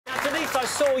Denise, I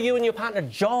saw you and your partner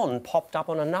John popped up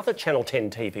on another Channel 10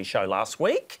 TV show last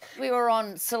week. We were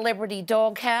on Celebrity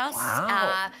Doghouse.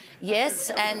 Wow. Yes,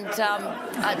 and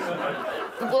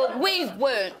well, we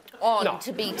weren't on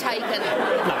to be taken.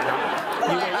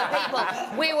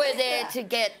 We were there to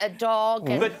get a dog.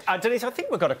 And But Denise, I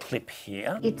think we've got a clip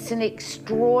here. it's an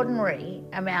extraordinary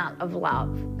amount of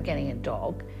love getting a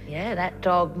dog. Yeah, that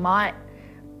dog might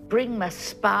bring my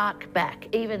spark back,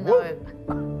 even though...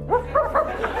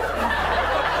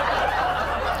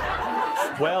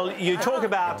 Well, you talk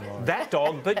about that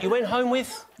dog, but you went home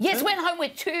with... Yes, went home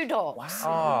with 2 dogs.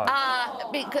 Wow.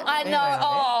 Because I know.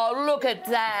 Oh, look at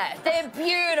that. They're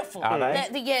beautiful. Are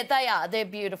they? Yeah, they are. They're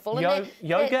beautiful.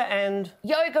 Yoga and...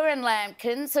 Yoga and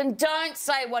Lambkins. And don't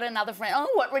say what another friend... Oh,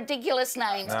 what ridiculous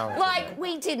names. No. Like,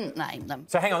 we didn't name them.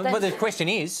 So hang on, well, the question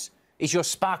is your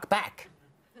spark back?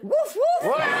 Woof,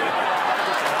 woof.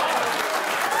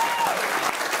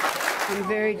 I'm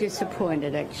very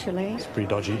disappointed, actually. It's pretty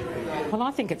dodgy. Well,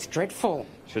 I think it's dreadful.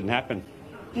 Shouldn't happen.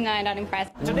 No, not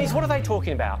impressed. Denise, what are they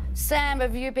talking about? Sam,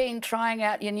 have you been trying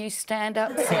out your new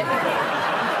stand-up set?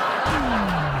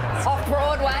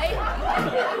 Off-Broadway?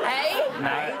 Hey?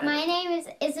 No. My name is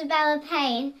Isabella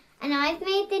Payne, and I've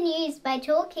made the news by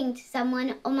talking to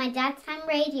someone on my dad's ham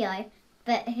radio.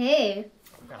 But who?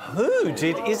 Who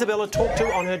did Isabella talk to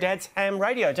on her dad's ham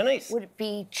radio, Denise? Would it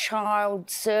be Child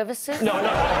Services? No.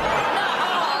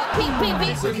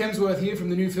 Luke Hemsworth here from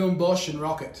the new film Bosch and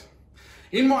Rocket.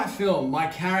 In my film, my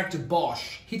character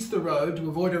Bosch hits the road to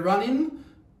avoid a run-in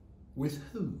with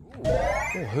who?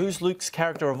 Well, who's Luke's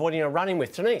character avoiding a run-in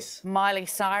with, Denise? Miley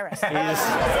Cyrus. The younger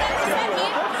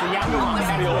one.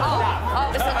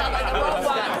 Oh, it's another, the wrong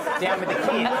one. Down with the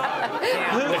kids.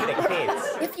 Down with the kids.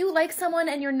 If you like someone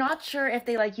and you're not sure if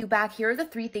they like you back, here are the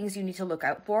 3 things you need to look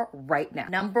out for right now.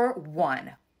 Number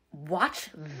 1, watch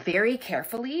very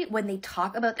carefully when they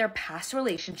talk about their past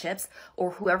relationships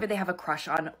or whoever they have a crush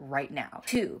on right now.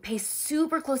 2, pay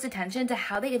super close attention to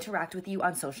how they interact with you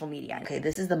on social media. Okay,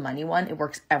 this is the money one. It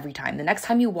works every time. The next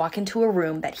time you walk into a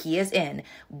room that he is in,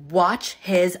 watch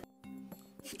his...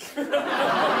 I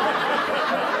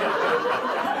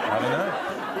don't know.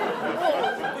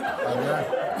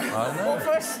 Well,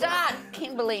 for a start,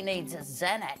 Kimberly needs a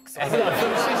Xanax.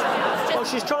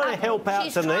 She's trying to help out,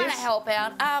 She's Denise. trying to help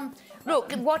out.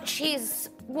 Look, watch his,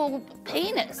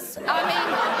 penis.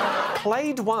 I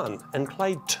Clade 1 and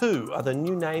Clade 2 are the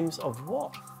new names of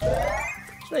what?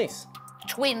 Denise. mean,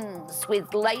 twins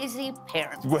with lazy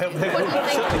parents. Well, You wouldn't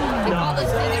think the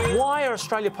mothers did it. Why are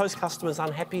Australia Post customers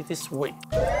unhappy this week?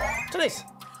 Denise.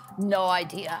 No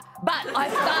idea. But I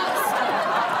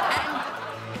fussed. And